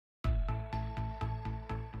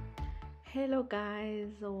Hello guys,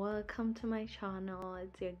 welcome to my channel.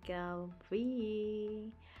 It's your girl V.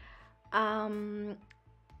 Um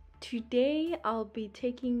Today I'll be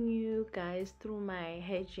taking you guys through my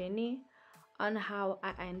hair journey on how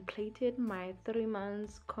I unplaited my 3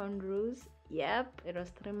 months cornrows. Yep, it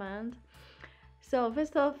was 3 months. So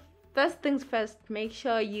first things first, make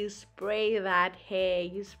sure you spray that hair.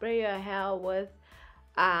 You spray your hair with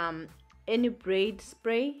any braid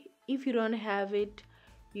spray. If you don't have it,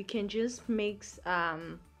 you can just mix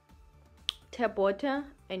tap water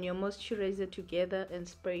and your moisturizer together and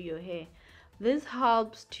spray your hair. This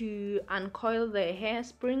helps to uncoil the hair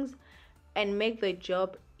springs and make the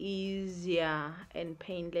job easier and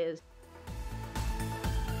painless.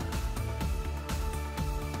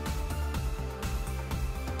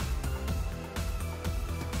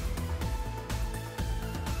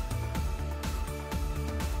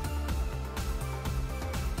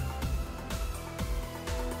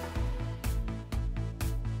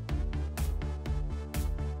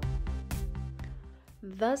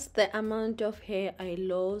 That's the amount of hair I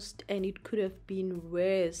lost, and it could have been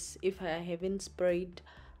worse if I haven't sprayed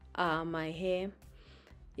my hair.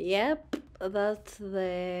 Yep, that's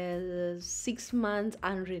the 6 months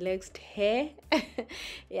unrelaxed hair.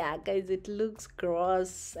 Yeah, guys, it looks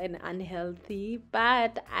gross and unhealthy,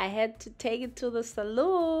 but I had to take it to the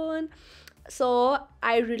salon. So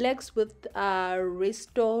I relaxed with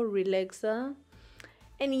Restore Relaxer.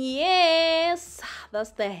 And yes,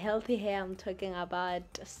 that's the healthy hair I'm talking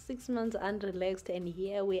about. 6 months unrelaxed, and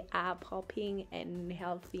here we are, popping and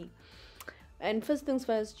healthy. And first things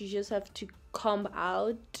first, you just have to comb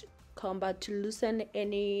out to loosen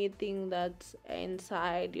anything that's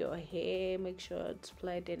inside your hair. Make sure it's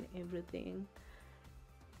flat and everything.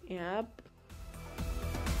 Yep.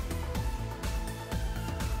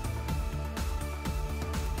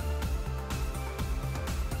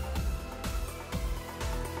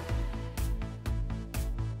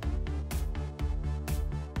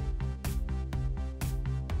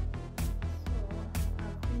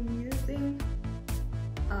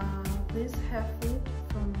 This hair food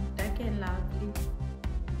from Dark and Lovely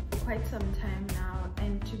for quite some time now,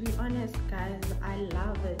 and to be honest guys, I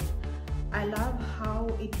love it. I love how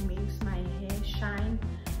it makes my hair shine,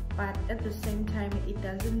 but at the same time it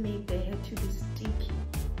doesn't make the hair to be sticky,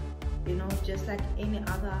 you know, just like any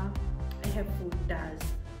other hair food does.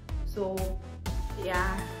 So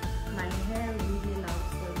yeah, my hair really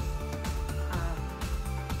loves this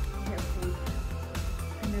hair food,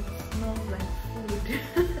 and it smells like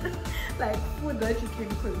food. Like food that you can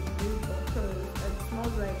consume, because it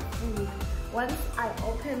smells like food. Once I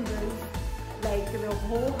open this, like the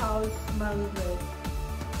whole house smells it.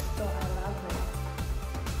 So I love it.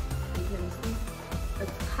 You can see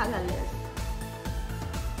it's colorless.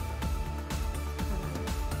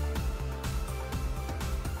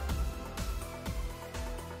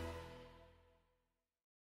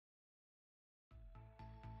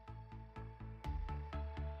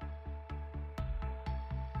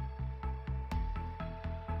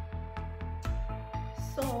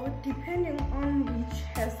 So depending on which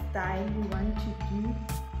hairstyle you want to do.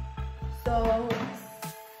 So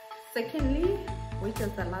secondly, which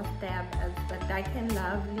is the last step, is the Dark and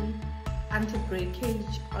Lovely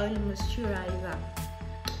anti-breakage oil moisturizer.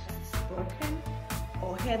 It's broken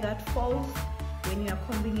or hair that falls when you are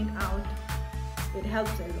combing it out, it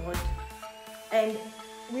helps a lot. And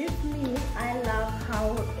with me, I love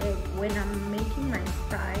how when I'm making my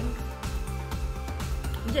styles,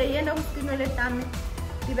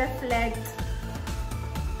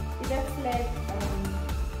 flat,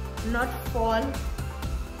 not fall,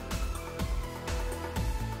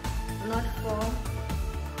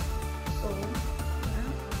 so yeah.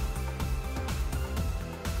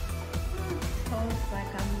 It sounds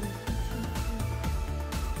like I'm eating food.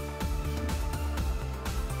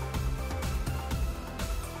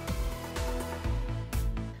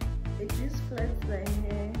 It just flats the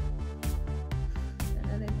hair and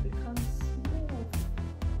then it becomes smooth.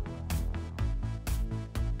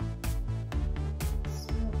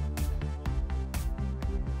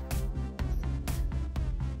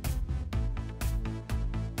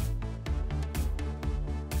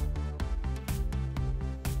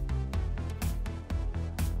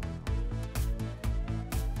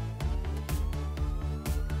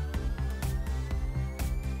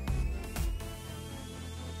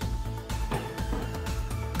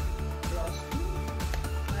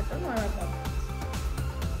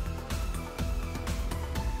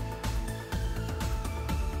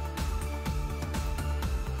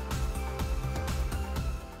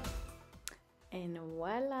 And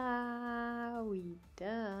voila, we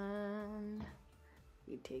done.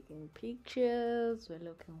 We're taking pictures. We're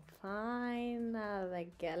looking fine. The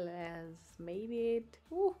girl has made it.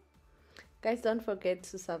 Woo. Guys, don't forget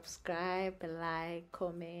to subscribe, like,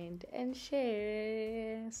 comment, and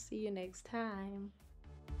share. See you next time.